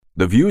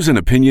The views and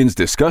opinions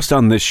discussed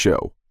on this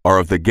show are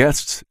of the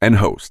guests and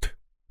host.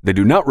 They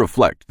do not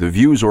reflect the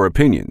views or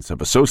opinions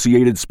of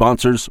associated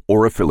sponsors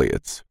or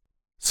affiliates.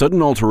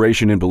 Sudden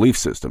alteration in belief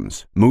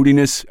systems,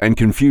 moodiness, and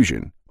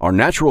confusion are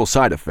natural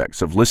side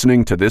effects of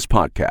listening to this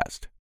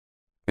podcast.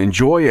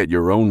 Enjoy at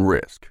your own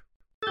risk.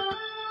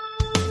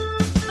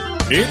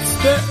 It's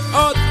the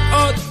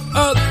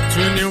odd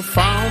to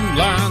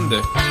Newfoundland.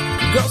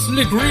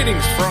 Ghostly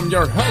greetings from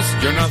your host,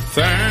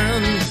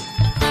 Jonathan.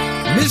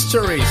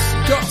 Mysteries,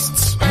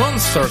 ghosts,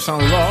 monsters,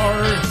 and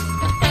lore.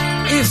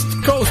 East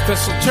Coast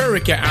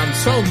esoterica and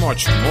so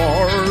much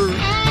more.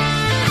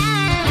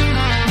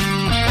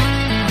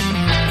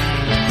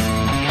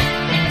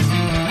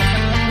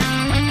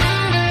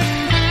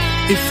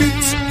 If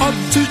it's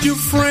odd to your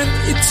friend,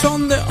 it's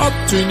on the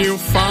odd to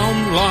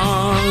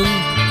Newfoundland.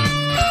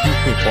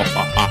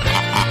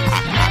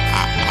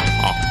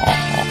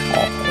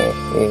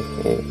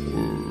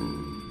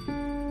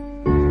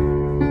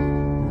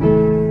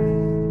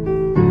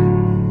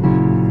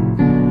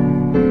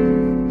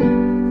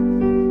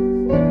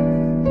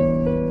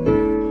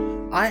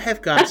 I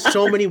have got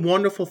so many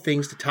wonderful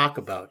things to talk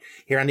about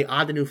here on the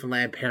Odd to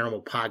Newfoundland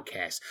Paranormal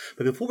Podcast.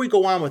 But before we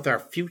go on with our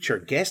future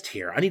guest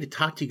here, I need to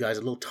talk to you guys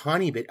a little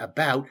tiny bit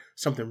about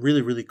something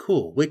really, really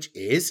cool, which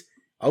is,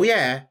 oh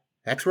yeah,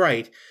 that's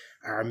right,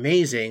 our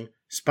amazing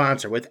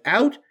sponsor.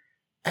 Without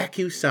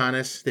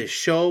Acusanus, this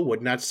show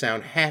would not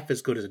sound half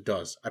as good as it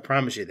does. I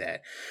promise you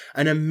that.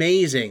 An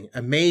amazing,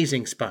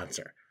 amazing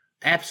sponsor.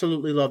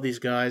 Absolutely love these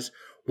guys.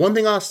 One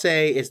thing I'll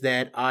say is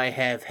that I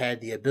have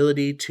had the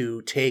ability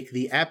to take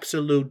the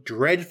absolute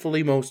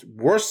dreadfully most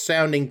worst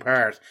sounding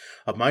part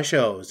of my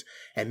shows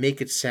and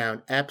make it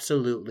sound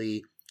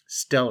absolutely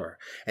stellar.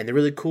 And the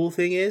really cool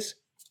thing is,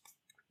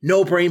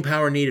 no brain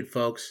power needed,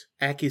 folks.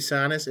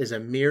 Acusanus is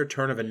a mere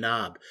turn of a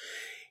knob.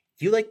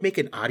 Do you like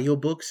making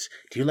audiobooks?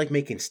 Do you like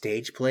making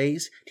stage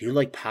plays? Do you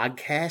like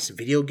podcasts,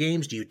 video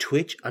games? Do you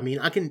Twitch? I mean,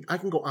 I can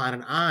go on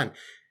and on.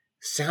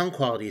 Sound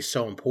quality is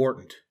so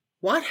important.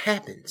 What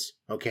happens,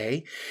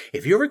 okay,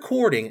 if you're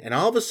recording and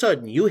all of a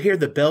sudden you hear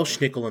the bell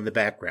schnickle in the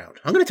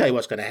background? I'm going to tell you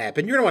what's going to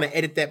happen. You're going to want to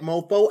edit that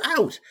mofo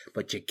out,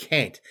 but you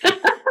can't.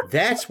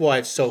 That's why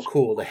it's so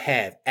cool to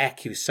have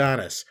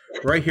Acusanus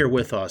right here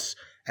with us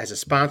as a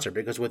sponsor,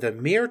 because with a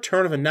mere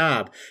turn of a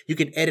knob, you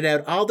can edit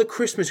out all the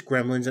Christmas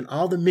gremlins and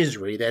all the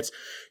misery that's,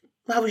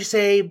 how would you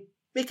say,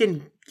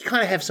 making you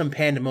kind of have some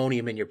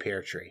pandemonium in your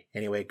pear tree.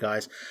 Anyway,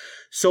 guys,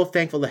 so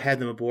thankful to have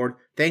them aboard.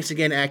 Thanks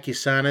again,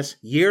 Acusanus.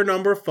 Year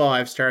number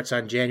 5 starts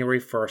on January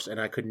 1st, and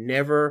I could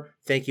never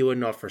thank you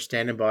enough for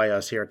standing by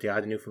us here at the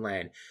Odd to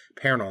Newfoundland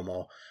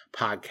Paranormal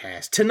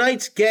Podcast.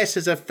 Tonight's guest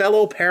is a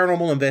fellow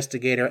paranormal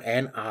investigator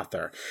and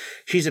author.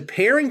 She's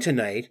appearing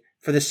tonight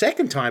for the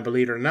second time,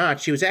 believe it or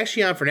not. She was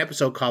actually on for an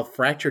episode called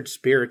Fractured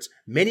Spirits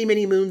many,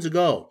 many moons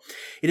ago.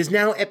 It is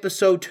now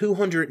episode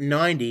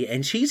 290,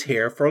 and she's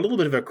here for a little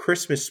bit of a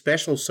Christmas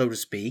special, so to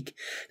speak,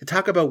 to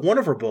talk about one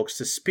of her books,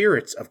 The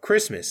Spirits of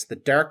Christmas, The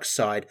Dark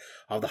Side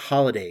of the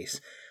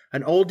Holidays.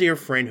 An old dear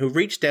friend who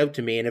reached out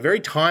to me in a very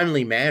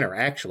timely manner,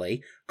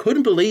 actually.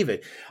 Couldn't believe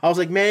it. I was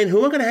like, man, who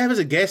am I going to have as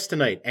a guest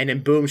tonight? And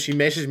then boom, she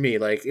messaged me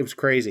like it was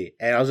crazy.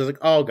 And I was just like,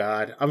 oh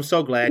God, I'm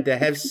so glad to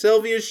have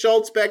Sylvia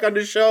Schultz back on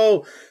the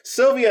show.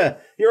 Sylvia,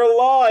 you're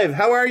alive.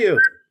 How are you?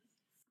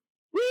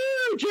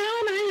 Woo, John,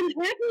 I am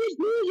happy to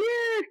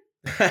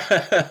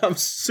be here. I'm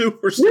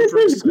super This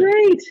is excited.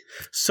 great.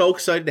 So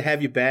excited to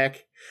have you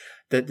back.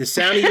 The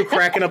sound of you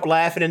cracking up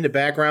laughing in the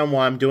background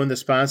while I'm doing the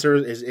sponsor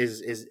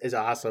is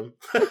awesome.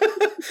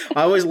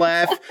 I always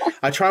laugh.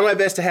 I try my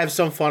best to have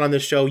some fun on the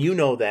show. You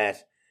know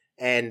that.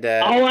 And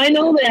Oh, I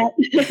know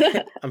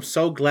that. I'm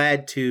so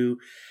glad to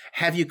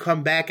have you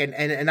come back and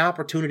an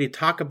opportunity to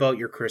talk about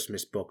your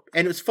Christmas book.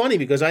 And it's funny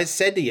because I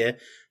said to you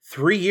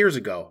 3 years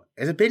ago,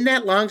 has it been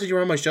that long since you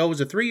were on my show?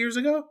 Was it 3 years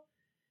ago?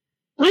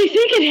 I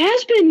think it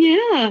has been,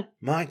 yeah.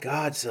 My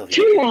God, Sylvia.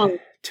 Too long.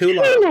 Too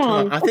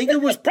long. I think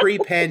it was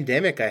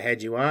pre-pandemic I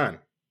had you on.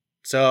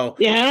 So,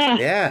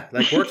 Yeah.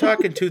 like we're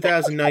talking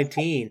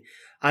 2019.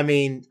 I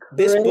mean,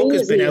 this book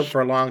has been Crazy. out for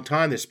a long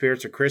time, The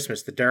Spirits of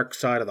Christmas, The Dark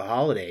Side of the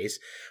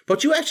Holidays.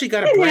 But you actually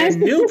got a It has. brand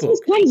The new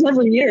Christmas book. comes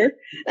every year.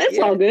 That's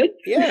Yeah. all good.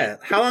 Yeah.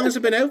 How long has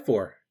it been out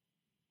for?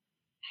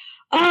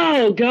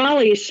 Oh,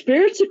 golly.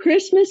 Spirits of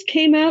Christmas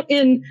came out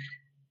in,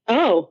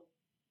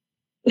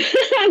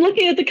 I'm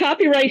looking at the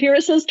copyright here.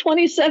 It says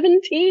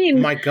 2017.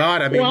 My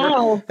God. I mean,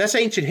 Wow. that's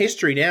ancient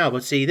history now.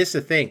 But see, this is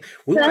the thing.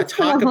 We want That's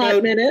to talk been a hot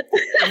about... minute.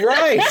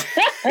 Right.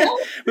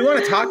 We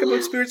want to talk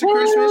about Spirits of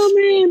Christmas. Oh,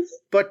 man.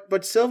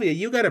 But Sylvia,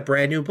 you got a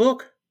brand new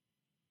book.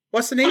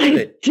 What's the name of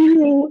I it?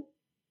 do.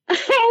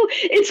 Oh,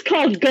 it's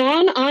called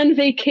Gone on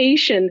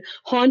Vacation,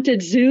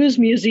 Haunted Zoos,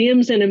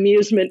 Museums, and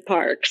Amusement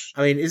Parks.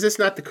 I mean, is this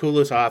not the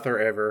coolest author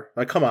ever?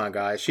 Like, come on,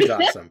 guys. She's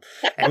awesome.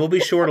 And we'll be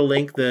sure to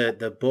link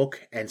the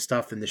book and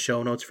stuff in the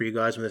show notes for you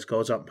guys when this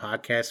goes up in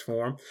podcast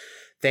form.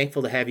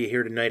 Thankful to have you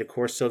here tonight. Of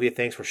course, Sylvia,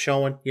 thanks for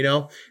showing. You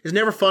know, it's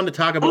never fun to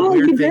talk about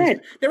weird you things.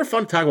 bet. Never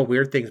fun to talk about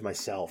weird things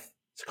myself.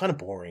 It's kind of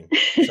boring.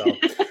 So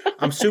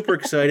I'm super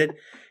excited.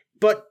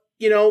 But,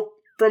 you know,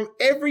 from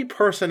every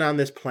person on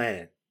this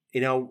planet,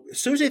 as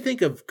soon as they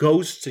think of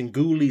ghosts and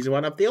ghoulies and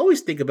whatnot, they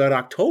always think about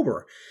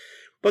October.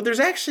 But there's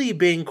actually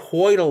been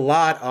quite a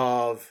lot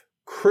of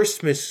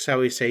Christmas, how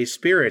we say,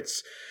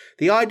 spirits.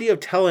 The idea of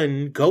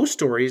telling ghost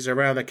stories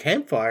around the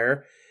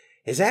campfire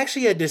is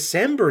actually a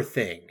December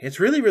thing. It's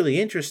really, really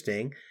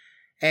interesting.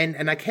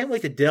 And I can't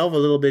wait to delve a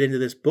little bit into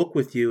this book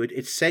with you.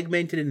 It's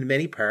segmented into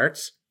many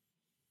parts.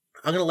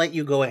 I'm going to let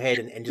you go ahead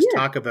and just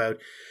talk about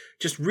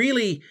just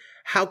really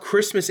how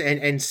Christmas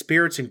and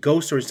spirits and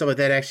ghost stories and stuff like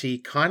that actually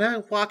kind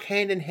of walk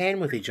hand in hand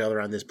with each other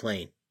on this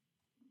plane.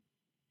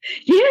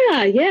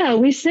 Yeah.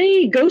 We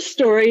say ghost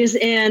stories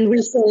and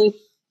we say,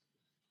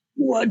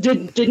 well,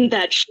 didn't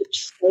that ship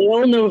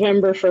sail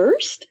November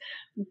 1st?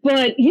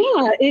 But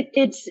yeah,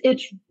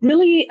 it's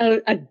really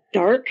a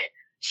dark,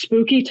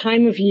 spooky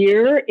time of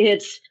year.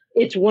 It's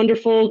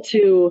wonderful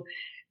to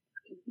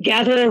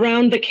gather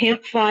around the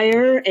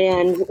campfire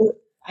and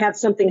have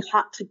something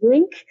hot to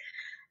drink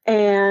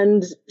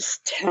and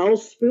tell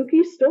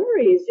spooky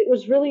stories. It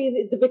was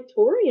really the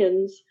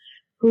Victorians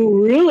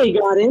who really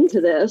got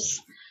into this.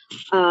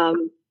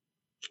 The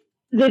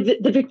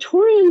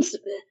Victorians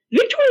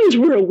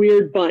were a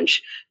weird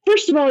bunch.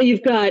 First of all,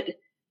 you've got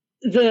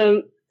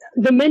the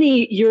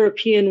many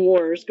European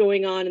wars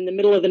going on in the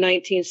middle of the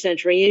 19th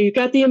century. You've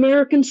got the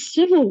American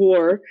Civil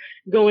War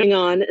going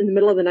on in the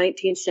middle of the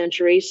 19th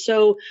century.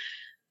 So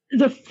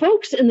the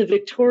folks in the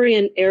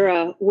Victorian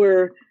era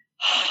were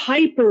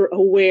hyper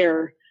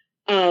aware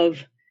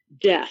of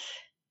death.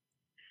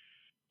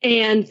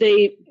 And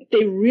they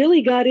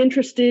really got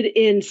interested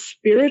in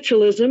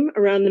spiritualism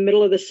around the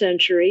middle of the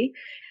century.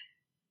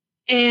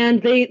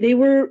 And they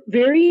were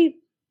very,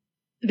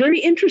 very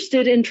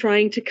interested in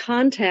trying to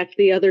contact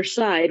the other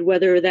side,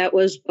 whether that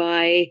was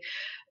by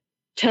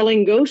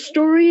telling ghost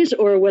stories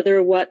or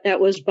whether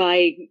that was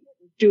by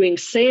doing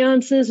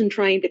seances and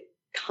trying to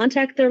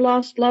contact their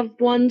lost loved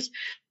ones.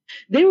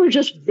 They were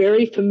just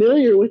very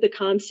familiar with the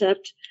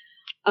concept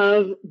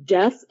of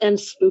death and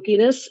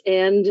spookiness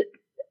and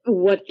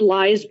what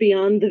lies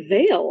beyond the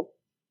veil.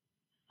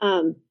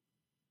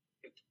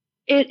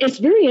 It's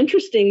very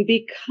interesting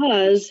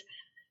because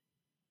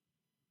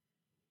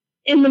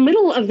in the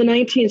middle of the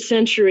 19th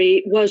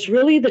century was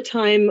really the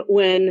time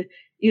when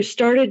you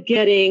started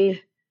getting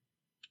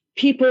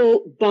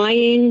people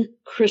buying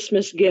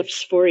Christmas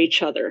gifts for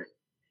each other.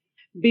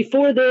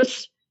 Before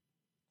this,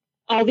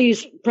 all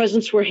these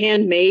presents were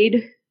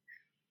handmade,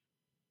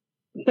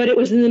 but it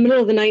was in the middle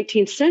of the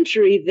 19th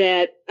century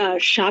that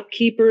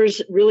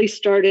shopkeepers really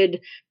started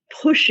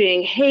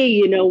pushing, hey,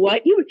 you know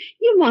what, you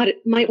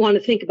might want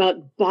to think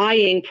about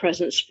buying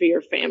presents for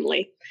your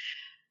family.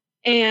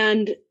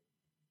 And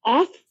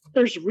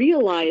authors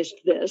realized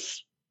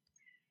this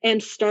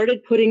and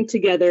started putting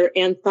together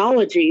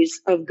anthologies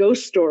of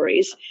ghost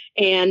stories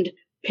and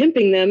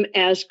pimping them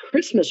as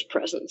Christmas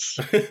presents.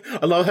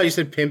 I love how you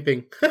said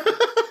pimping.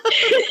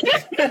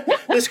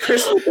 This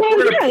Christmas,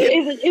 we're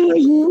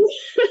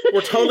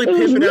totally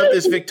pimping out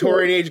this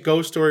Victorian age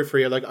ghost story for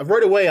you. Like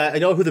right away, I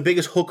know who the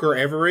biggest hooker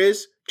ever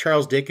is.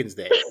 Charles Dickens.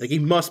 There, like he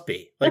must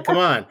be. Like, come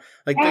on.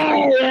 Like,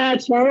 yeah,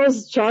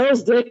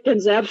 Charles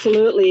Dickens,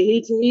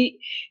 absolutely.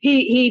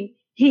 He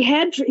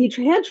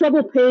had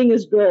trouble paying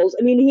his bills.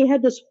 I mean, he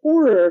had this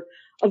horror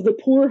of the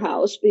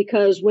poorhouse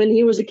because when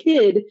he was a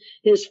kid,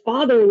 his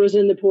father was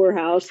in the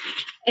poorhouse,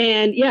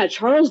 and yeah,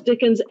 Charles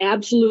Dickens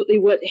absolutely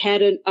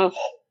had a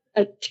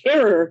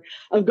terror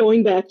of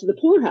going back to the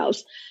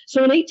poorhouse.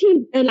 So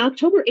in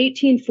October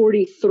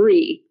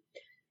 1843,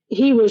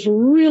 he was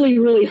really,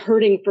 really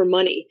hurting for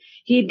money.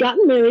 He had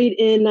gotten married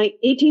in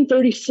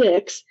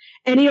 1836,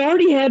 and he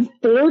already had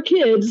 4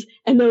 kids,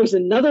 and there was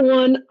another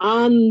one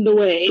on the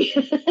way.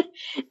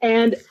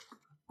 And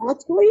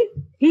actually,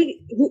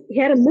 he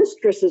had a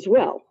mistress as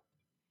well.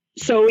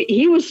 So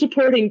he was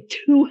supporting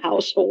 2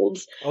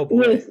 households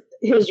with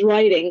his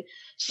writing.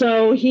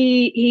 So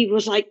he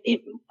was like,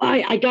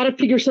 I got to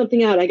figure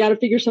something out. I got to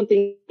figure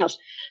something else.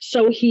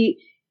 So he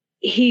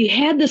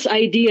had this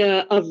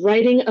idea of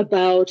writing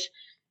about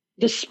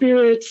the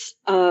spirits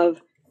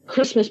of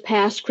Christmas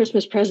past,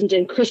 Christmas present,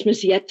 and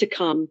Christmas yet to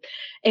come.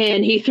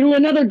 And he threw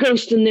another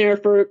ghost in there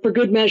for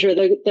good measure,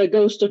 the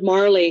ghost of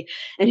Marley.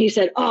 And he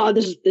said,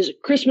 this is a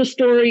Christmas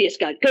story. It's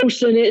got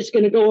ghosts in it. It's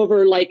going to go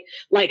over like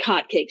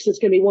hotcakes. It's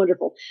going to be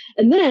wonderful.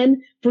 And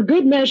then for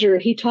good measure,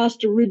 he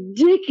tossed a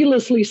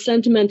ridiculously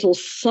sentimental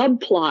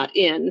subplot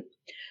in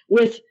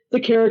with the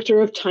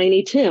character of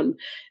Tiny Tim.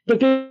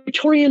 The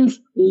Victorians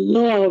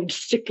loved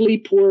sickly,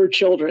 poor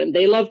children.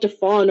 They loved to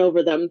fawn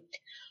over them.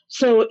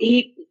 So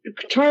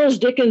Charles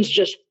Dickens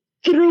just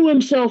threw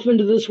himself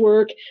into this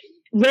work,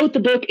 wrote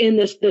the book in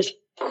this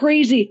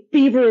crazy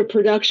fever of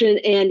production,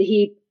 and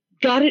he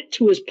got it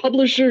to his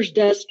publisher's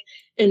desk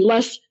in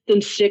less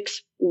than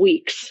 6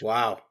 weeks.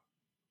 Wow.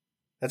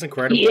 That's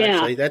incredible,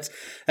 actually. That's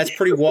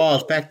pretty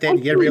wild. Back then,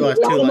 you got to realize,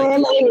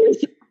 too,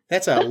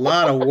 that's a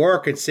lot of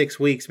work in 6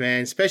 weeks,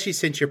 man, especially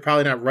since you're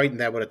probably not writing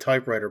that with a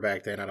typewriter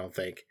back then, I don't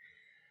think.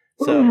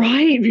 So.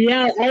 Right,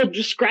 yeah, all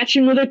just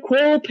scratching with a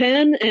quill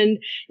pen, and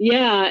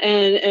yeah,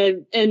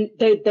 and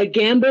the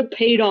gamble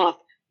paid off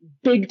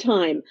big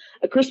time.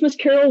 A Christmas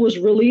Carol was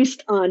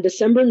released on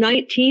December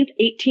 19th,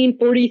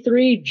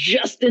 1843,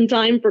 just in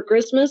time for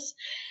Christmas.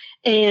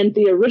 And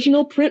the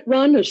original print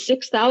run of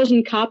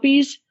 6,000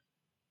 copies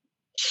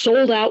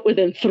sold out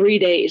within 3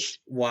 days.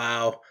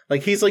 Wow.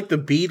 Like he's like the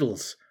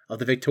Beatles of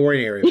the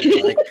Victorian era.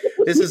 Man. Like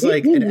this is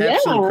like an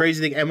absolute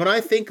crazy thing. And when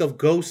I think of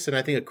ghosts and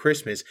I think of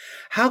Christmas,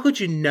 how could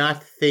you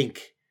not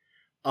think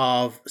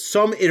of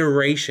some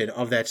iteration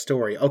of that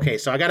story? Okay,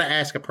 so I got to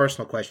ask a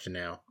personal question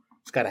now.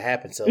 It's got to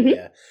happen,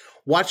 Sylvia.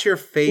 What's your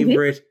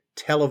favorite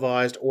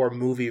televised or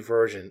movie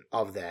version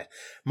of that?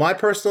 My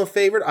personal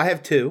favorite, I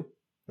have two.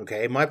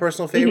 Okay, my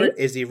personal favorite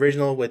is the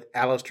original with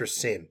Alistair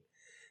Sim.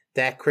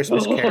 That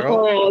Christmas Carol.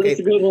 Oh, that's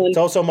a good one. It's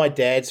also my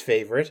dad's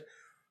favorite.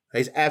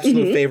 His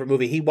absolute favorite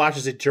movie. He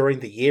watches it during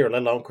the year,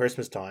 let alone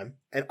Christmas time.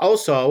 And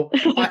also,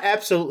 I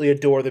absolutely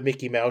adore the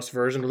Mickey Mouse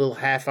version, a little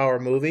half-hour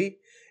movie.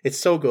 It's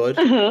so good.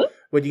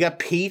 When you got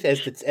Pete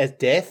as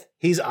Death,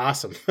 he's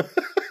awesome.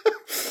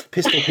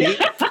 Pistol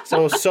Pete.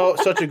 So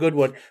such a good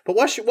one. But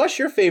what's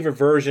your favorite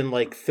version,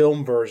 like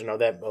film version of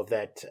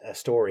that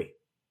story?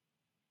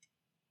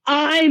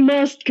 I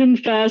must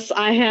confess,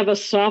 I have a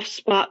soft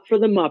spot for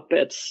the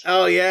Muppets.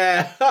 Oh,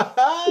 yeah.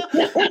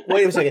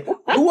 Wait a second.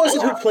 Who was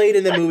it who played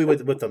in the movie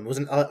with them? Was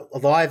it a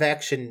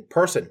live-action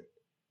person?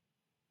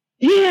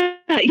 Yeah.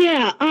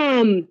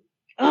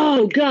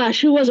 Oh,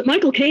 gosh, who was it?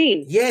 Michael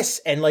Caine. Yes,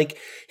 and, like,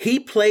 he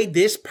played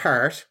this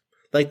part,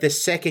 like, the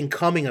second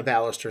coming of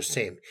Alistair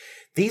Sim.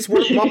 These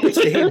weren't Muppets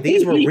to him.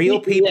 These were real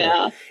people.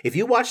 Yeah. If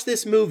you watch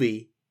this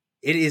movie,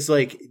 it is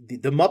like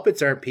the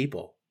Muppets aren't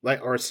people. The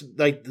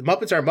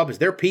Muppets aren't Muppets.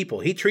 They're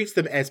people. He treats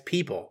them as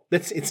people.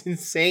 It's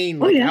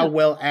insane how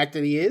well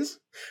acted he is.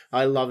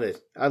 I love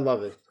it.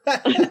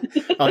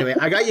 Anyway,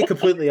 I got you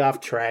completely off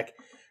track.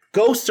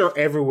 Ghosts are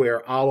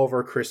everywhere all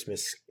over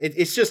Christmas.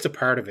 It's just a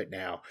part of it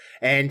now.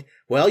 And,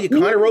 well, you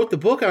kind of wrote the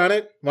book on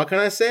it. What can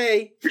I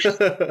say?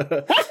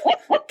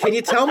 Can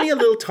you tell me a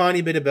little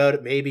tiny bit about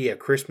it? Maybe a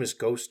Christmas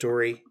ghost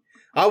story?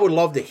 I would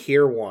love to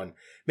hear one.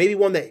 Maybe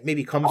one that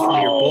maybe comes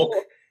from your book.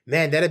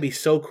 Man, that'd be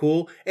so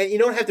cool. And you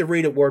don't have to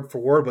read it word for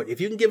word, but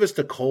if you can give us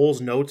the Cole's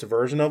Notes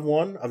version of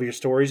one of your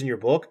stories in your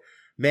book,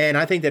 man,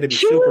 I think that'd be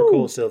super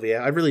cool,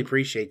 Sylvia. I really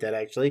appreciate that,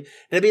 actually.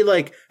 It'd be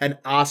like an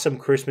awesome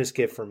Christmas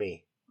gift for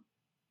me.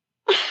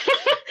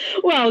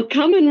 Well,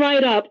 coming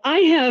right up, I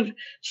have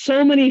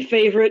so many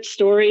favorite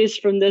stories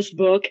from this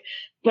book,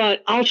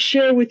 but I'll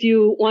share with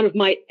you one of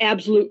my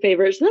absolute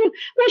favorites. Then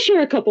I'll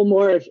share a couple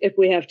more if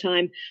we have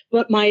time.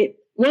 But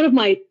one of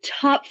my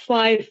top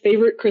 5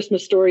 favorite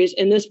Christmas stories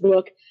in this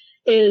book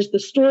is the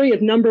story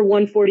of Number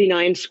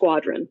 149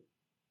 Squadron.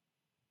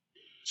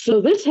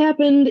 So this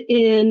happened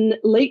in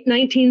late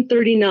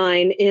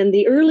 1939 in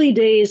the early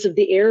days of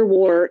the air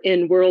war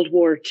in World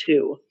War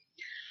II.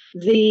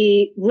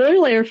 The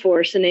Royal Air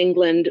Force in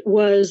England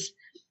was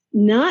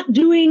not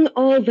doing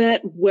all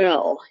that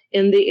well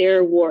in the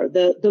air war.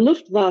 The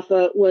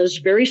Luftwaffe was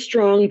very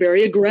strong,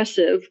 very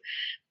aggressive,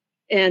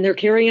 and they're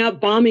carrying out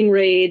bombing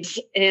raids,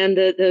 and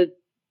the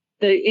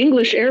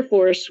English Air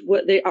Force,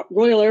 the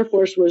Royal Air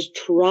Force, was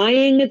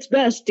trying its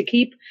best to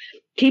keep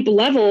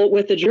level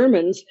with the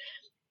Germans,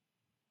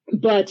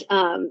 but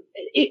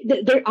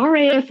the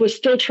RAF was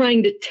still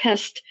trying to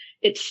test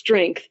its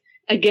strength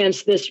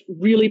against this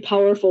really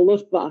powerful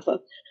Luftwaffe.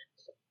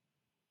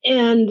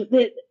 And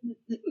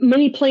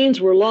many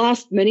planes were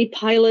lost, many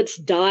pilots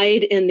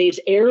died in these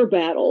air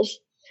battles.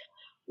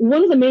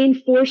 One of the main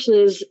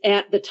forces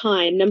at the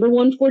time, Number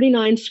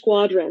 149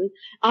 Squadron,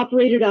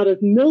 operated out of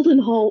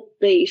Mildenhall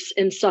Base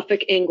in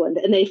Suffolk, England,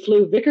 and they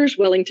flew Vickers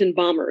Wellington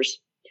bombers.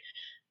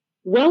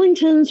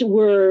 Wellingtons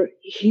were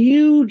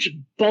huge,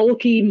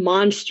 bulky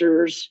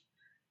monsters,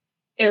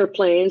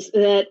 airplanes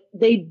that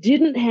they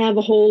didn't have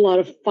a whole lot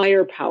of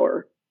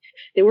firepower.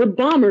 They were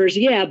bombers,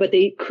 yeah, but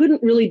they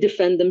couldn't really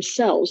defend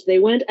themselves. They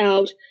went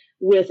out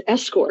with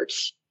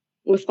escorts,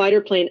 with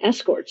fighter plane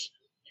escorts.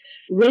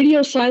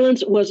 Radio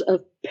silence was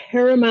of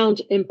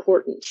paramount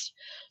importance.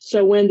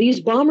 So when these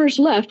bombers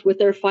left with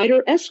their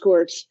fighter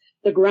escorts,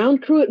 the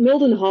ground crew at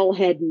Mildenhall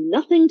had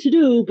nothing to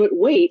do but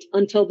wait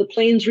until the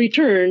planes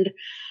returned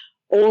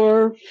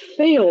or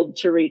failed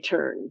to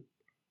return.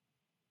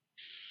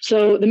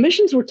 So the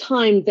missions were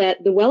timed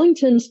that the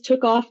Wellingtons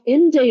took off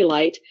in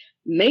daylight,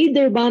 made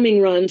their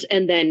bombing runs,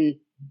 and then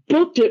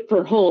booked it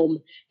for home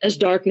as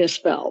darkness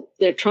fell.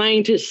 They're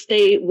trying to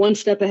stay one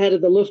step ahead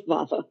of the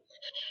Luftwaffe.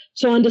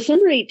 So on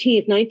December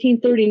 18th,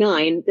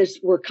 1939,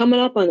 we're coming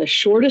up on the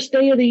shortest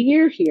day of the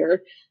year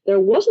here. There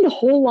wasn't a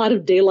whole lot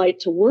of daylight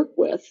to work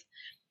with.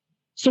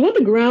 So what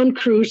the ground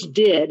crews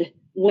did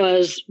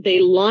was they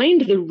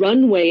lined the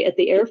runway at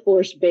the Air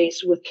Force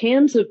Base with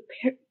cans of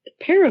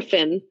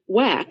paraffin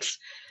wax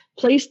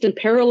placed in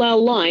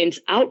parallel lines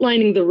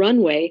outlining the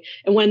runway.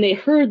 And when they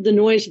heard the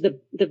noise of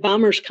the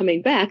bombers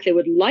coming back, they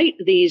would light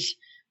these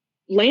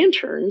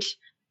lanterns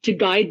to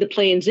guide the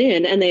planes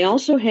in. And they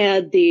also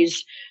had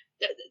these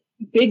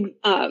big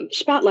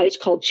spotlights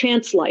called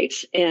chance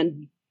lights,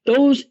 and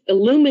those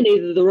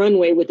illuminated the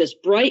runway with this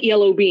bright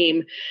yellow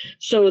beam,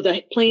 so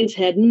the planes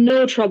had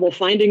no trouble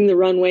finding the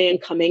runway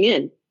and coming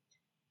in.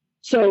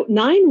 So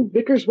 9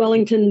 Vickers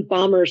Wellington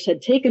bombers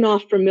had taken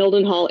off from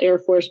Mildenhall Air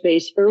Force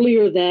Base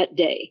earlier that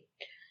day.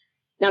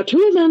 Now,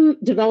 2 of them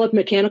developed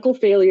mechanical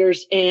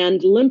failures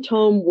and limped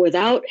home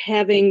without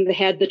having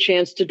had the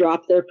chance to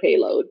drop their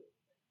payload.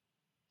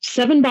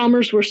 7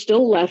 bombers were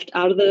still left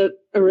out of the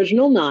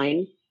original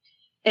 9,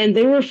 and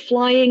they were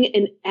flying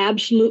in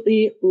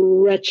absolutely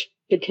wretched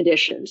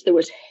conditions. There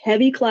was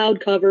heavy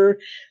cloud cover.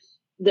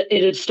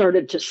 It had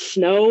started to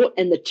snow,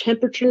 and the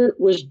temperature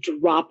was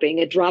dropping.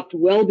 It dropped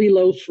well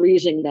below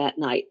freezing that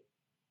night.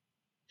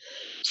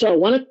 So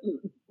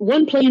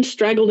one plane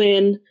straggled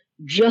in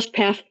just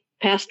past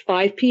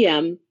 5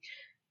 p.m.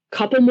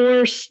 Couple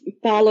more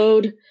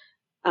followed.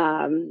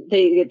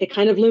 They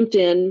kind of limped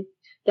in.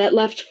 That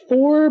left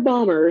 4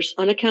 bombers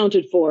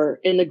unaccounted for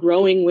in the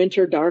growing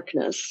winter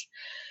darkness.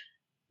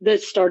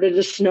 That started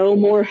to snow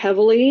more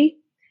heavily.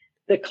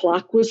 The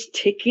clock was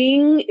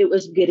ticking. It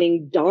was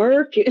getting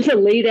dark. The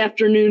late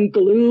afternoon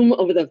gloom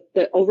over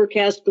the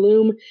overcast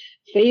gloom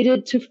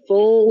faded to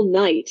full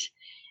night,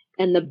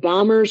 and the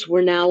bombers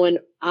were now an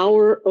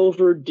hour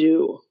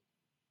overdue.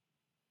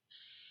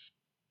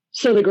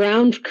 So the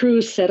ground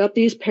crews set up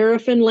these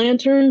paraffin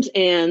lanterns,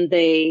 and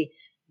they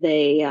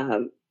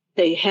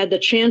had the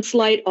chance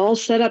light all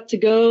set up to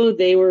go.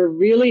 They were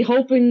really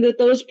hoping that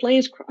those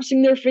planes,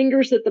 crossing their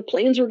fingers that the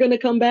planes were going to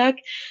come back.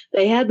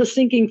 They had the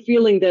sinking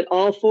feeling that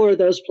all 4 of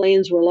those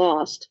planes were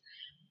lost.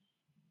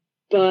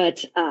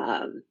 But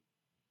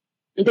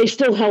they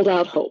still held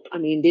out hope. I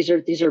mean, these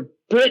are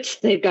Brits.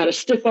 They've got a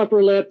stiff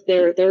upper lip.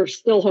 They're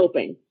still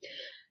hoping.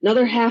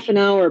 Another half an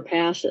hour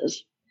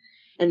passes.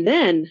 And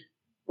then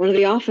one of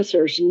the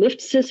officers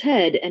lifts his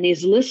head, and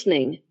he's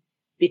listening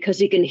because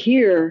he can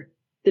hear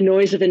the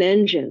noise of an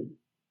engine.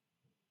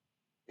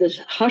 The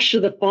hush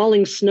of the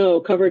falling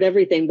snow covered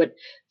everything, but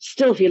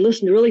still, if you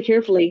listened really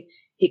carefully,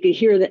 he could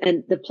hear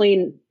the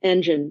plane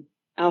engine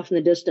off in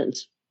the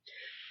distance.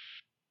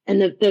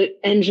 And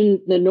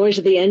the noise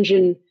of the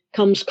engine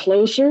comes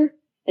closer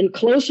and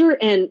closer,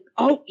 and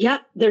oh, yeah,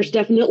 there's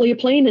definitely a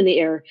plane in the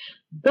air.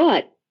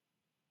 But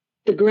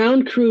the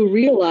ground crew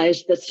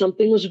realized that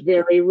something was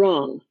very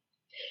wrong.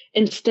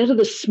 Instead of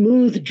the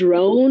smooth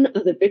drone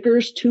of the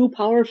Vickers' 2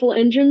 powerful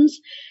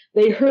engines,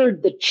 they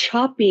heard the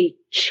choppy,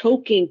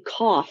 choking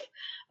cough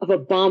of a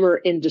bomber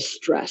in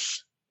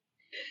distress.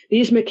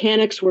 These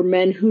mechanics were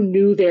men who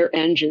knew their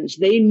engines.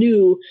 They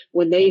knew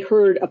when they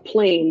heard a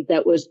plane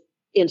that was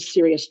in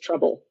serious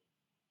trouble.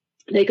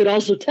 They could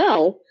also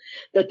tell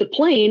that the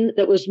plane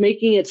that was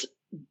making its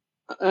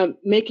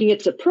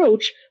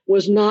approach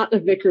was not a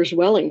Vickers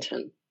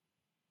Wellington.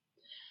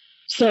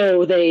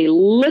 So they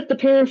lit the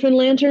paraffin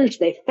lanterns.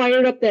 They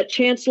fired up that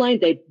chance line.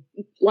 They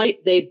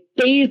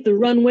bathed the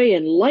runway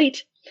in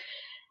light.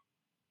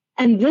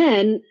 And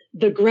then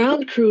the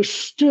ground crew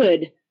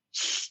stood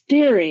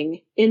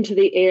staring into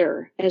the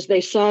air as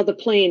they saw the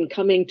plane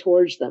coming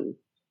towards them.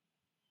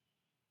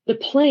 The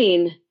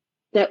plane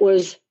that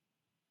was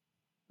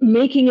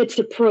making its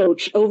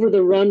approach over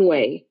the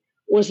runway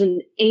was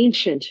an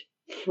ancient,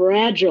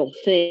 fragile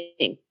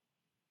thing.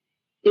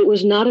 It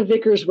was not a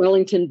Vickers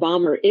Wellington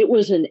bomber. It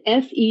was an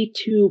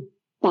FE-2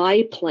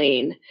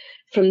 biplane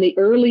from the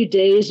early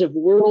days of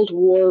World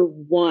War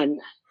I.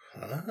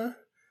 Huh?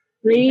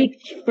 Gray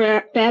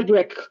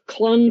fabric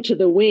clung to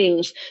the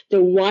wings.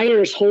 The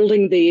wires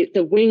holding the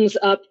wings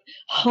up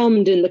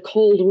hummed in the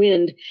cold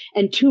wind,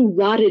 and 2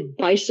 rotted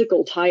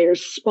bicycle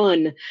tires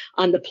spun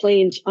on the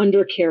plane's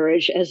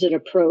undercarriage as it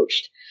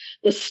approached.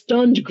 The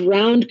stunned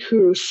ground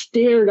crew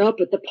stared up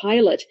at the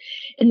pilot.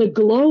 In the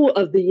glow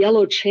of the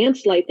yellow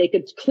chance light, they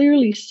could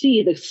clearly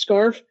see the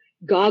scarf,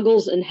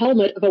 goggles, and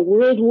helmet of a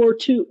World War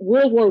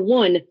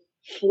I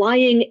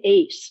flying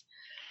ace.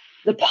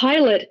 The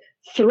pilot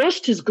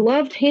thrust his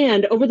gloved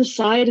hand over the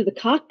side of the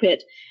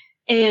cockpit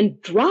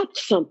and dropped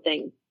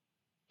something.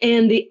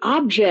 And the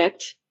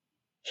object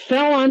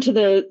fell onto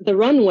the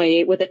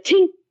runway with a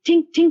tink,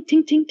 tink, tink,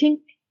 tink, tink, tink.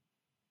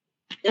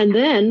 And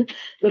then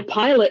the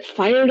pilot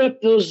fired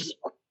up those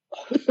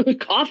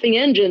coughing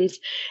engines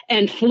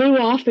and flew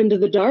off into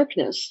the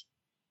darkness.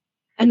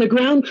 And the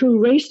ground crew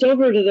raced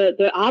over to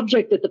the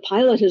object that the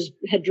pilot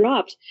had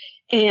dropped.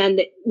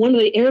 And one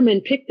of the airmen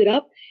picked it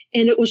up,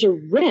 and it was a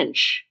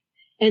wrench.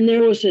 And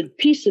there was a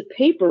piece of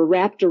paper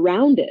wrapped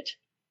around it.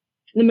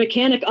 The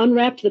mechanic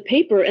unwrapped the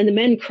paper, and the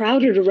men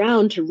crowded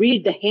around to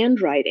read the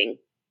handwriting.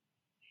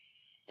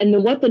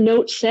 And what the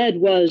note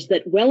said was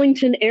that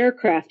Wellington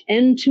aircraft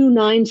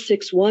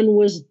N2961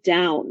 was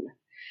down,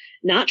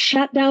 not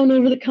shot down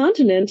over the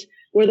continent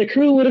where the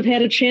crew would have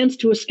had a chance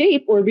to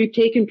escape or be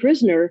taken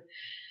prisoner.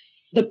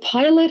 The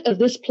pilot of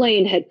this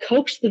plane had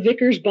coaxed the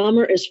Vickers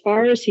bomber as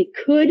far as he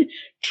could,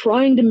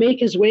 trying to make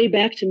his way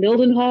back to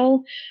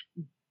Mildenhall.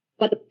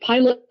 But the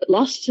pilot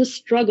lost his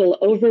struggle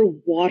over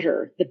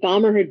water. The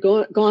bomber had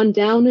gone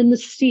down in the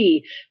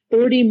sea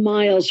 30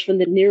 miles from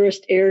the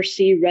nearest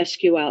air-sea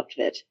rescue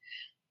outfit.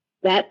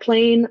 That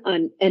plane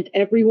and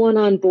everyone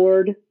on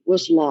board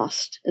was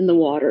lost in the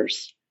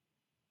waters.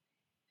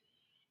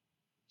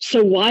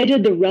 So why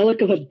did the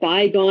relic of a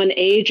bygone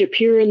age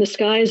appear in the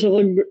skies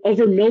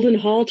over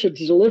Mildenhall to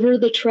deliver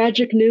the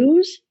tragic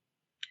news?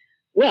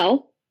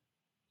 Well,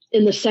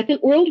 in the Second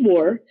World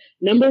War,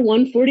 number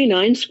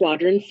 149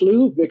 Squadron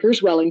flew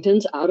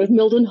Vickers-Wellingtons out of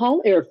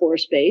Mildenhall Air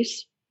Force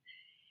Base,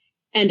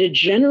 and a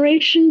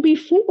generation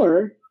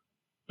before,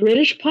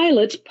 British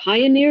pilots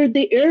pioneered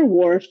the air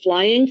war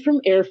flying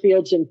from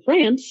airfields in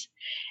France,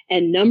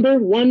 and number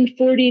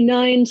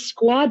 149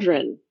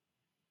 Squadron,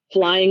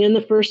 flying in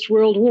the First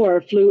World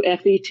War, flew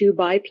FE-2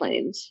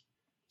 biplanes.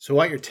 So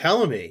what you're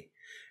telling me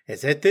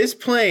is that this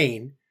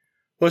plane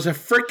was a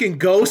freaking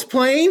ghost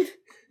plane?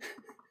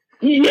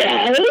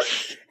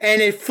 Yes.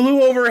 And it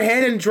flew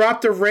overhead and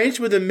dropped a wrench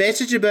with a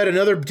message about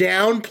another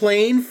down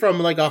plane from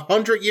like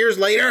 100 years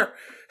later?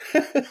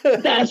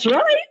 That's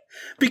right.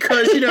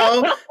 Because,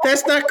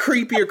 that's not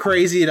creepy or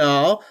crazy at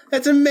all.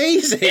 That's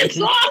amazing. It's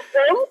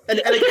awesome.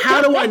 And like,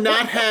 how do I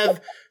not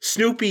have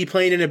Snoopy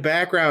playing in the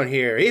background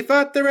here? He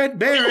fought the Red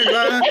Baron.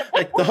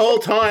 Like the whole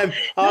time,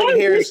 all you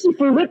hear is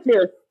Super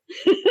Richter.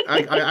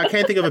 I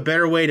can't think of a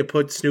better way to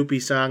put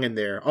Snoopy's song in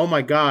there. Oh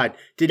my God.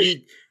 Did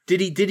he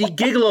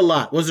giggle a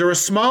lot? Was there a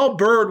small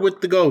bird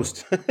with the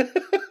ghost?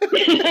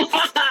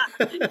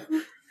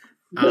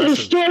 The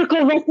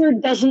historical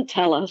record doesn't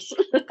tell us.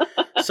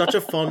 Such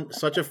a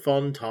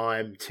fun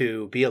time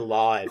to be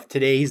alive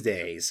today's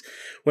days,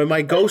 when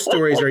my ghost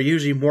stories are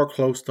usually more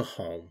close to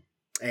home.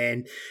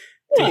 And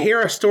to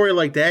hear a story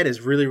like that is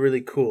really,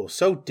 really cool.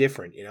 So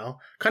different,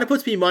 Kind of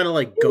puts me in mind of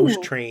like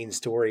ghost train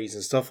stories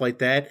and stuff like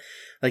that.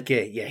 Like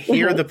you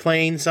hear the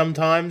plane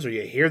sometimes, or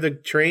you hear the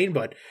train,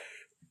 but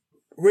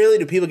really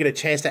do people get a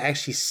chance to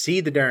actually see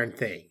the darn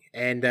thing?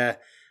 And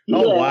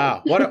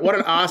wow, what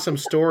an awesome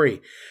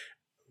story.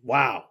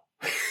 Wow.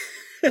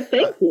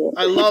 Thank you.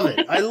 I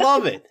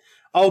love it.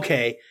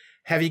 Okay.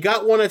 Have you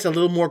got one that's a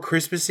little more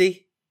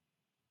Christmassy?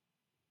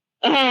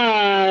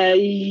 Yeah.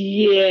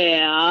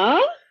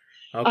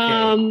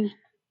 Okay.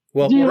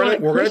 Well, we're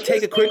gonna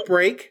take a quick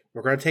break.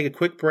 We're gonna take a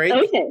quick break.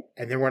 Okay.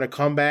 And then we're gonna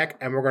come back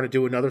and we're gonna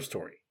do another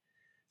story.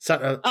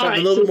 Something right,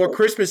 a little bit more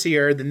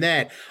Christmassier than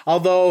that.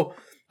 Although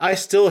I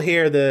still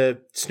hear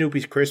the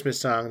Snoopy's Christmas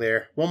song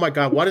there. Oh my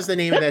God, what is the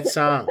name of that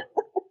song?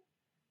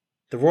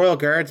 The Royal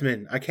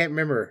Guardsmen. I can't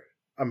remember.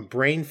 I'm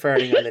brain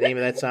farting on the name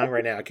of that song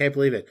right now. I can't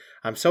believe it.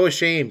 I'm so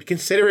ashamed,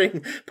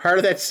 considering part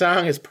of that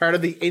song is part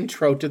of the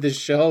intro to this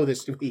show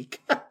this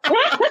week.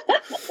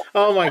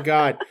 Oh my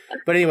God.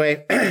 But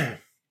anyway,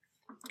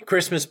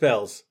 Christmas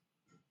bells.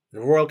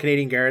 The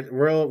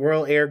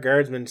Royal Air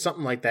Guardsmen,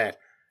 something like that.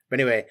 But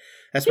anyway,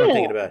 that's what I'm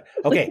thinking about.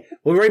 Okay,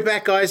 we'll be right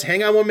back, guys.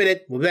 Hang on 1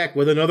 minute. We'll be back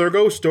with another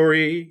ghost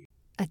story.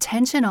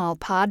 Attention all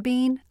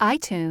Podbean,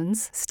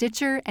 iTunes,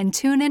 Stitcher, and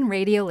TuneIn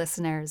radio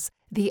listeners.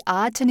 The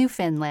Odd to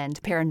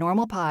Newfoundland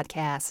Paranormal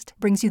Podcast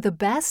brings you the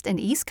best in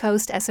East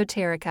Coast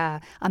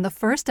esoterica on the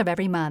first of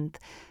every month.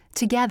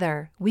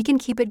 Together, we can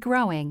keep it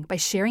growing by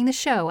sharing the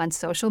show on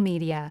social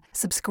media,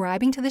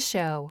 subscribing to the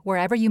show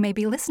wherever you may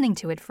be listening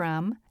to it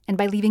from, and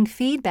by leaving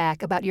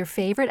feedback about your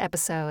favorite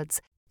episodes.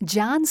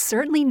 John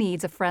certainly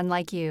needs a friend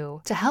like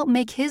you to help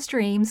make his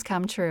dreams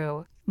come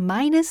true,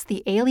 minus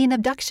the alien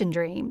abduction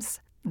dreams.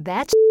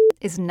 That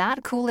is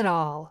not cool at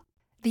all.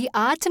 The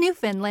Odd to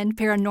Newfoundland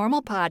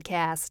Paranormal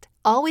Podcast.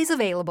 Always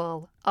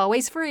available,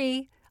 always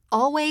free,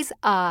 always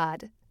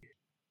odd.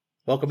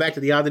 Welcome back to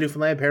the Odd to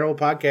Newfoundland Paranormal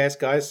Podcast,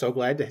 guys. So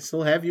glad to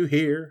still have you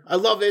here. I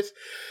love it.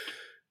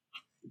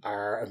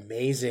 Our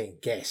amazing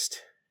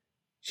guest.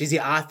 She's the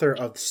author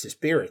of The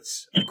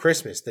Spirits of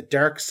Christmas, The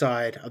Dark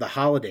Side of the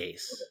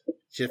Holidays.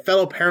 She's a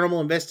fellow paranormal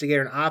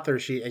investigator and author.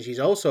 She's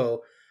also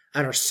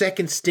on her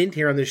second stint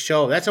here on this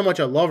show. That's how much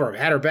I love her. I've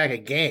had her back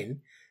again.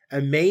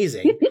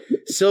 Amazing.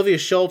 Sylvia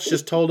Schultz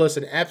just told us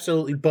an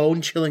absolutely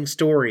bone-chilling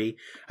story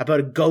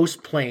about a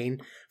ghost plane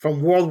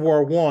from World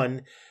War I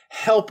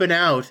helping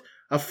out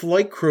a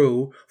flight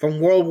crew from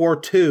World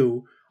War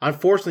II,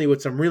 unfortunately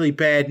with some really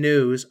bad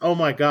news. Oh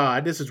my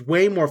God, this is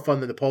way more fun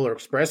than the Polar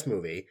Express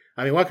movie.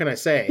 I mean, what can I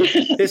say?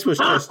 This was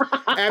just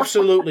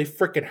absolutely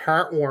freaking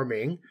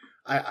heartwarming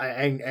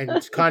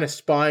and kind of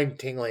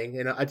spine-tingling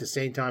at the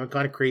same time, and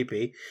kind of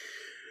creepy.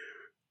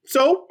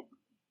 So,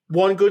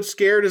 one good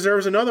scare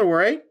deserves another,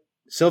 right?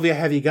 Sylvia,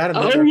 have you got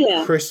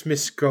another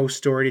Christmas ghost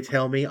story to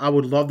tell me? I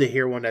would love to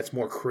hear one that's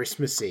more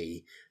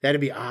Christmassy.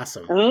 That'd be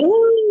awesome.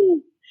 Oh,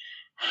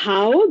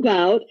 how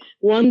about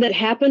one that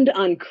happened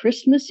on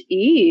Christmas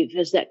Eve?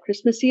 Is that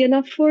Christmassy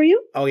enough for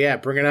you? Oh, yeah.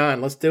 Bring it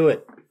on. Let's do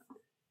it.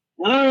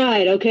 All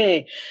right.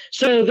 Okay.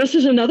 So this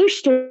is another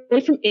story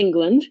from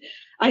England.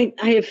 I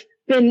have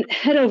been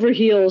head over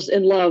heels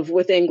in love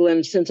with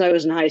England since I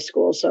was in high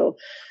school. So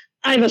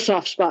I have a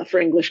soft spot for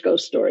English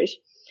ghost stories.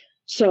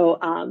 So,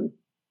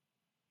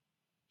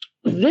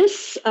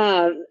 this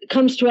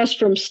comes to us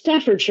from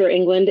Staffordshire,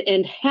 England,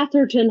 and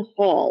Hatherton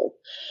Hall.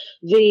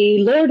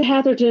 The Lord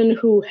Hatherton,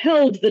 who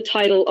held the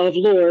title of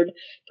Lord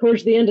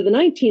towards the end of the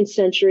 19th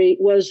century,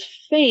 was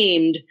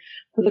famed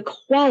for the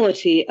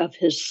quality of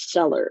his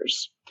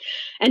cellars.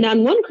 And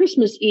on one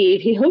Christmas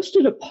Eve, he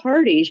hosted a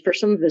party for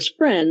some of his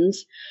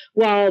friends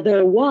while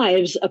their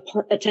wives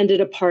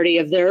attended a party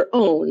of their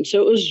own.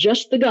 So it was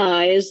just the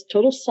guys,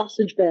 total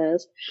sausage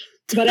fest.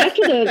 But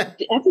after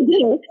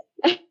dinner,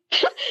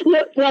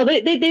 well,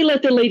 they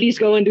let the ladies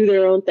go and do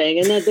their own thing,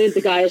 and then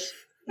the guys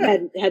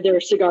had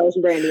their cigars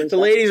and brandy. And the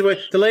ladies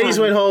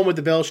went home with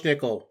the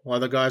Belschnickel while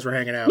the guys were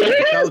hanging out.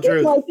 Tell the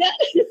truth. Like that.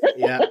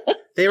 Yeah,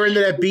 they were into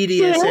that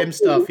BDSM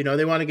stuff. You know,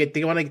 they want to get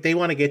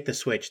the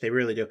switch. They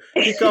really do.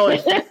 Keep going.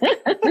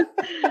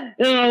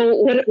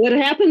 What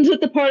happens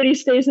at the party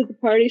stays at the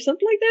party.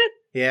 Something like that.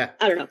 Yeah,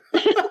 I don't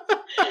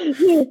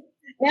know.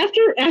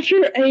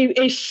 After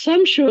a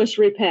sumptuous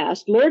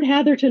repast, Lord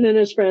Hatherton and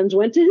his friends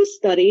went to his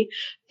study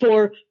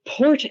for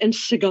port and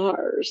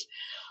cigars.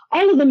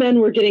 All of the men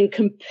were getting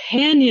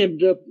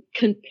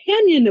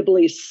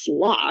companionably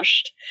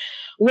sloshed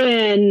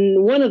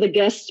when one of the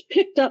guests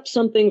picked up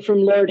something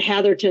from Lord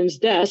Hatherton's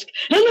desk,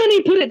 and then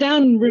he put it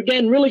down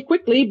again really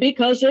quickly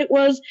because it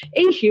was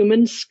a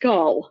human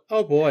skull.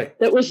 Oh, boy.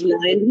 That was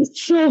lined with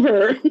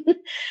silver.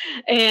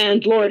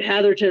 And Lord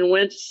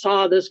Hatherton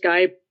saw this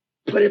guy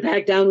put it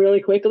back down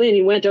really quickly, and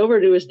he went over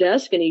to his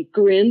desk and he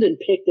grinned and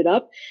picked it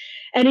up.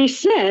 And he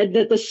said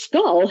that the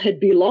skull had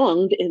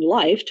belonged in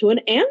life to an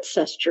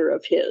ancestor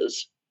of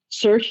his,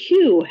 Sir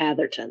Hugh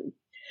Hatherton.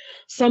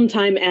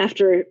 Sometime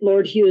after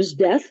Lord Hugh's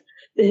death,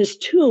 his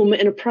tomb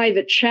in a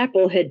private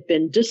chapel had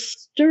been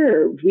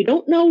disturbed. We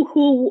don't know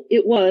who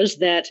it was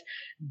that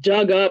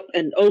dug up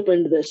and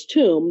opened this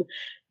tomb,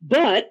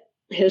 but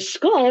his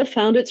skull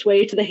found its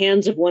way to the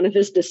hands of one of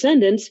his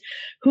descendants,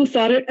 who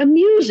thought it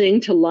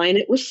amusing to line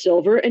it with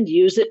silver and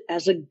use it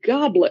as a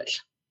goblet.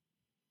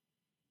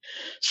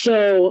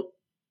 So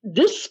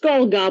this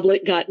skull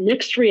goblet got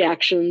mixed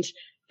reactions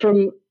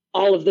from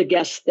all of the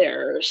guests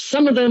there.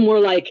 Some of them were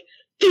like,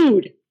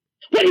 "Dude,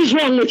 what is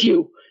wrong with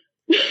you?"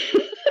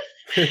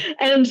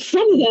 And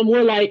some of them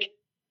were like,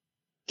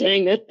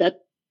 "Dang,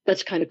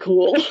 that's kind of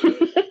cool."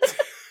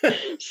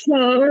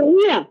 So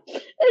yeah,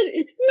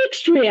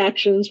 mixed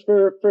reactions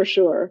for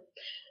sure.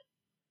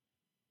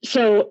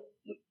 So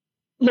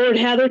Lord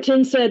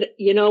Hatherton said,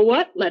 "You know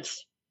what?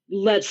 Let's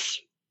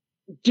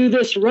do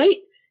this right."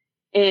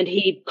 And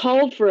he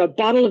called for a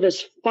bottle of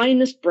his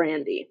finest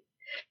brandy.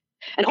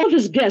 And all of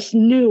his guests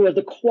knew of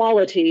the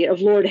quality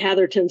of Lord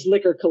Hatherton's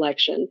liquor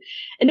collection.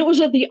 And it was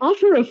of the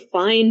offer of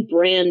fine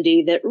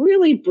brandy that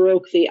really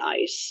broke the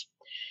ice.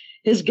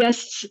 His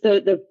guests,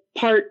 the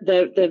part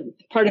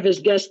of his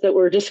guests that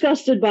were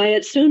disgusted by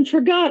it soon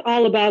forgot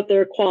all about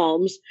their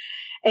qualms.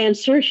 And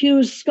Sir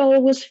Hugh's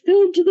skull was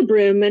filled to the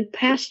brim and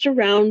passed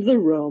around the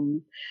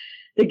room.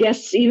 The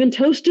guests even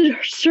toasted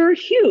Sir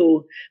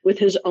Hugh with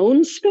his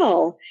own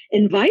skull,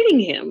 inviting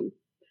him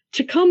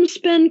to come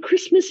spend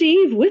Christmas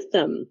Eve with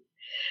them.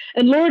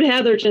 And Lord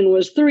Hatherton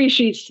was 3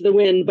 sheets to the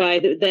wind by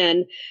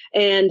then,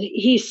 and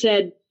he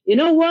said, "You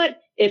know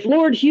what? If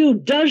Lord Hugh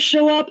does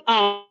show up,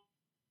 I'll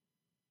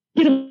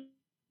get him.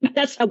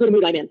 That's how good a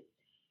mood I'm in."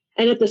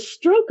 And at the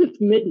stroke of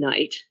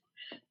midnight,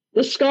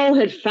 the skull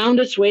had found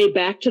its way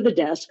back to the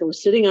desk and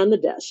was sitting on the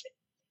desk.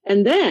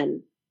 And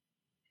then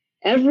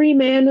every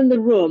man in the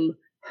room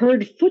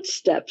heard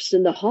footsteps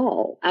in the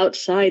hall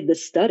outside the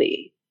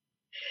study.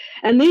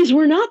 And these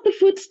were not the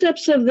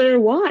footsteps of their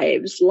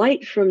wives,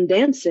 light from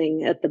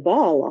dancing at the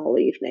ball all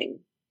evening.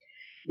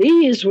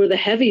 These were the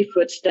heavy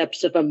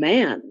footsteps of a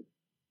man,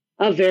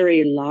 a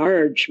very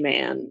large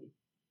man.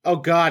 Oh,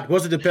 God.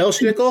 Was it the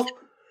Belschnickel?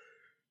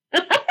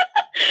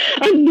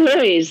 A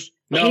noise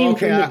came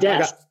from the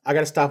desk. I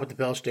got to stop with the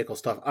Belschnickel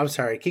stuff. I'm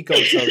sorry. Keep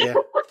going, Sylvia.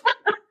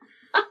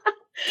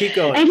 Keep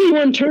going.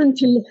 Everyone turned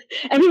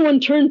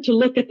to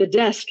look at the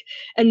desk,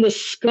 and the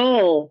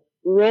skull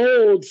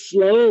rolled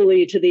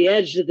slowly to the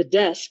edge of the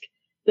desk,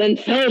 then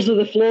fell to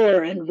the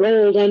floor and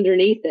rolled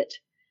underneath it.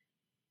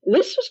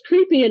 This was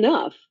creepy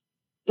enough,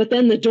 but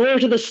then the door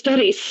to the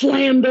study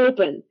slammed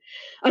open.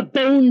 A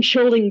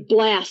bone-chilling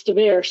blast of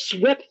air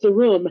swept the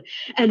room,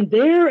 and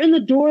there in the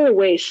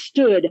doorway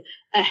stood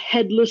a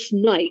headless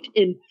knight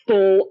in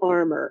full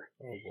armor.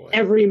 Oh, boy.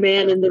 Every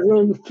man in the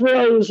room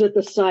froze at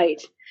the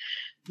sight.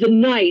 The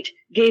knight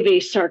gave a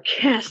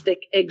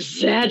sarcastic,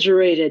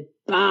 exaggerated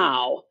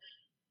bow,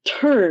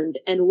 turned,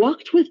 and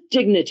walked with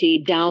dignity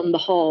down the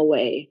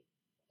hallway.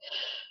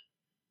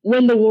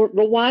 When the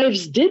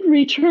wives did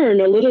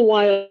return a little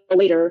while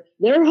later,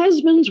 their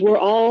husbands were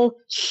all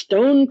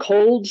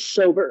stone-cold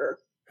sober.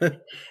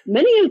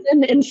 Many of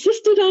them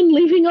insisted on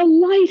leaving a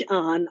light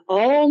on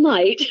all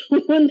night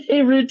when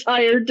they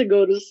retired to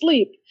go to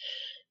sleep.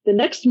 The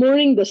next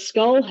morning, the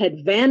skull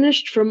had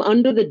vanished from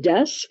under the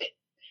desk.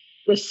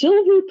 The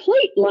silver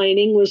plate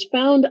lining was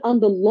found on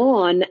the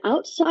lawn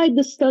outside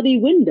the study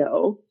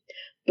window,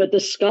 but the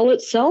skull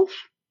itself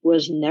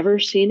was never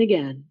seen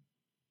again.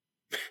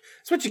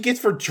 That's what you get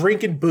for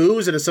drinking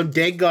booze into some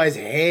dead guy's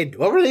head.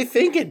 What were they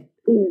thinking?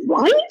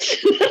 What?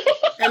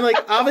 And,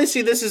 like,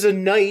 obviously this is a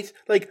knight.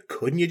 Like,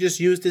 couldn't you just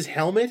use his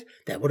helmet?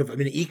 That would have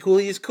been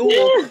equally as cool.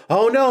 Yeah.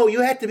 Oh, no,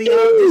 you had to be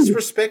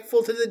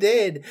disrespectful to the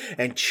dead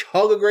and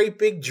chug a great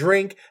big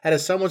drink out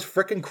of someone's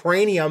frickin'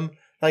 cranium.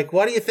 Like,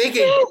 what are you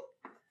thinking?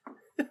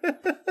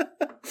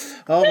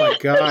 Oh my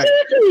God.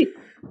 Exactly.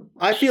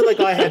 I feel like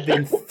I have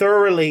been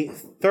thoroughly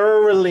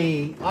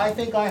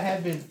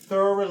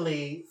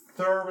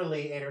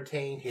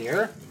entertained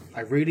here.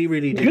 I really,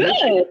 really do.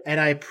 Good. And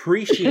I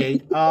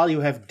appreciate all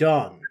you have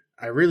done.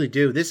 I really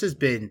do. This has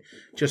been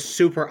just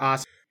super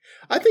awesome.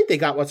 I think they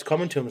got what's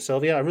coming to them,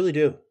 Sylvia. I really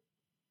do.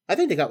 I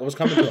think they got what's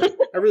coming to them.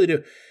 I really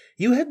do.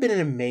 You have been an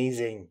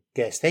amazing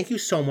guest. Thank you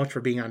so much for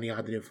being on the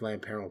Odd the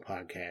Newfoundland Paranormal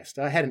Podcast.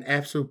 I had an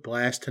absolute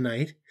blast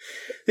tonight.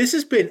 This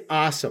has been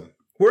awesome.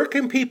 Where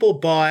can people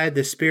buy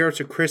The Spirits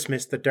of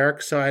Christmas, The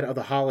Dark Side of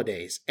the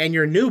Holidays, and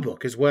your new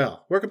book as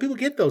well? Where can people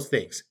get those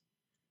things?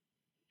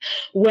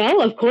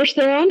 Well, of course,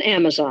 they're on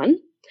Amazon.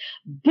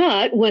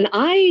 But when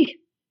I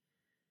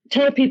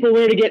tell people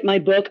where to get my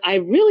book, I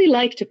really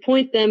like to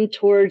point them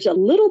towards a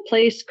little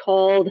place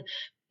called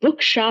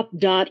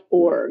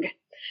bookshop.org.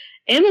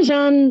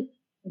 Amazon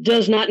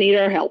does not need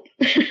our help.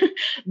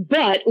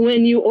 But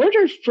when you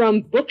order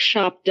from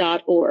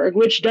bookshop.org,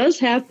 which does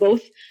have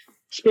both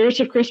Spirits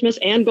of Christmas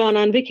and Gone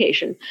on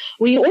Vacation,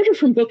 when you order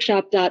from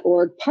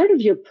bookshop.org, part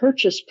of your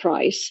purchase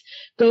price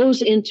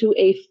goes into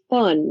a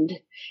fund,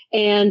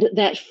 and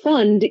that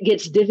fund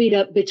gets divvied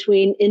up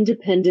between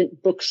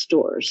independent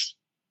bookstores.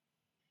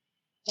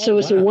 So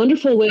it's a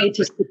wonderful way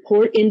to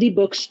support indie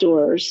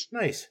bookstores.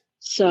 Nice.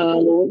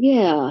 So,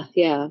 yeah.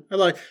 I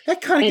like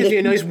that. Kind of gives you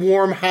a nice,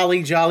 warm,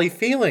 holly jolly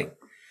feeling.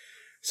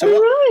 So,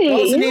 right,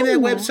 what was the name of that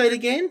website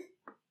again?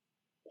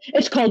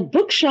 It's called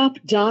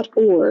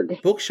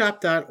bookshop.org.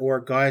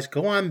 Bookshop.org, guys.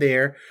 Go on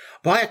there.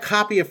 Buy a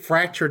copy of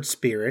Fractured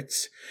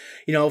Spirits,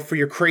 for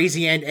your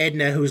crazy Aunt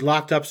Edna who's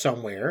locked up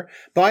somewhere.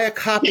 Buy a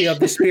copy of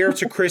The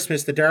Spirits of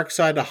Christmas, The Dark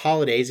Side of the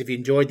Holidays, if you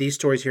enjoyed these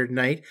stories here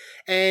tonight.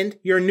 And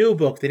your new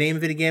book, the name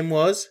of it again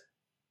was?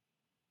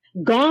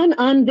 Gone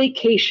on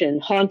Vacation,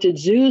 Haunted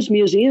Zoos,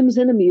 Museums,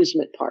 and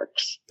Amusement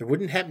Parks. There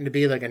wouldn't happen to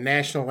be like a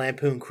National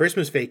Lampoon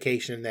Christmas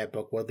Vacation in that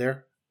book, would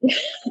there?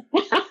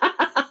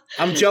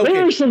 I'm joking.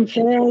 There are some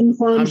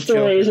fun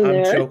stories in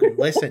there. I'm joking.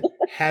 Listen,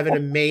 have an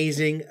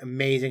amazing,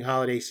 amazing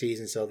holiday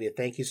season, Sylvia.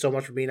 Thank you so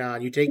much for being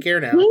on. You take care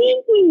now.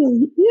 Thank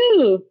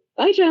you.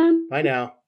 Bye, John. Bye now.